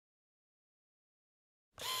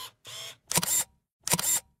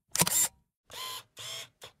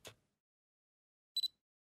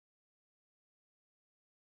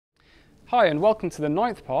Hi and welcome to the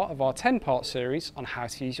 9th part of our 10-part series on how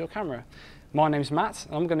to use your camera. My name's Matt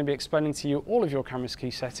and I'm going to be explaining to you all of your camera's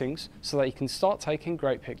key settings so that you can start taking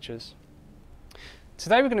great pictures.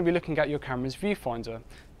 Today we're going to be looking at your camera's viewfinder.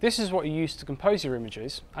 This is what you use to compose your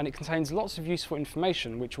images and it contains lots of useful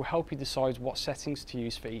information which will help you decide what settings to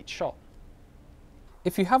use for each shot.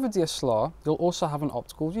 If you have a DSLR, you'll also have an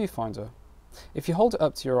optical viewfinder. If you hold it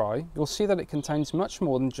up to your eye, you'll see that it contains much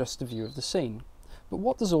more than just a view of the scene. But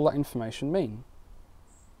what does all that information mean?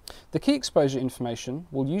 The key exposure information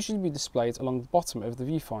will usually be displayed along the bottom of the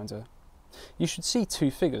viewfinder. You should see two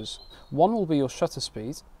figures. One will be your shutter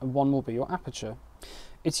speed and one will be your aperture.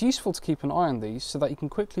 It's useful to keep an eye on these so that you can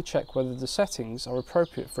quickly check whether the settings are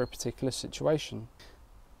appropriate for a particular situation.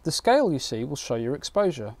 The scale you see will show your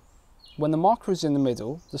exposure. When the marker is in the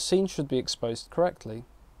middle, the scene should be exposed correctly.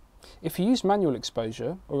 If you use manual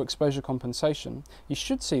exposure or exposure compensation, you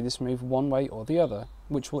should see this move one way or the other,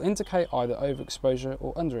 which will indicate either overexposure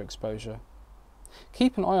or underexposure.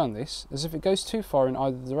 Keep an eye on this, as if it goes too far in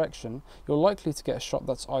either direction, you're likely to get a shot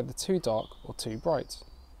that's either too dark or too bright.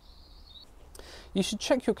 You should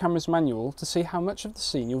check your camera's manual to see how much of the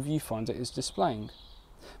scene your viewfinder is displaying.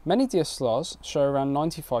 Many DSLRs show around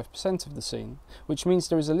 95% of the scene, which means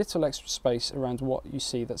there is a little extra space around what you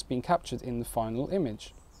see that's been captured in the final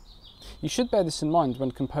image. You should bear this in mind when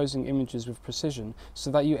composing images with precision so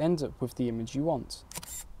that you end up with the image you want.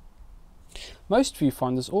 Most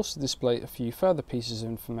viewfinders also display a few further pieces of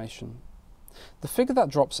information. The figure that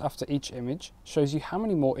drops after each image shows you how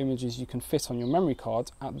many more images you can fit on your memory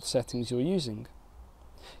card at the settings you're using.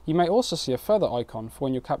 You may also see a further icon for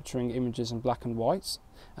when you're capturing images in black and white,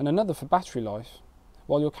 and another for battery life,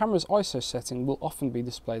 while your camera's ISO setting will often be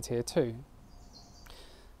displayed here too.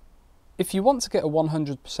 If you want to get a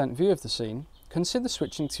 100% view of the scene, consider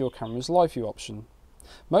switching to your camera's live view option.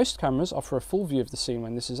 Most cameras offer a full view of the scene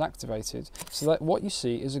when this is activated, so that what you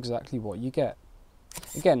see is exactly what you get.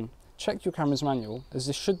 Again, check your camera's manual, as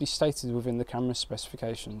this should be stated within the camera's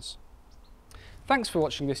specifications. Thanks for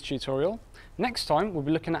watching this tutorial. Next time we'll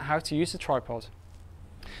be looking at how to use the tripod.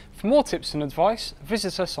 For more tips and advice,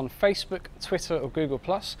 visit us on Facebook, Twitter or Google+,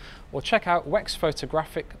 or check out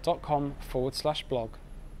wexphotographic.com/blog.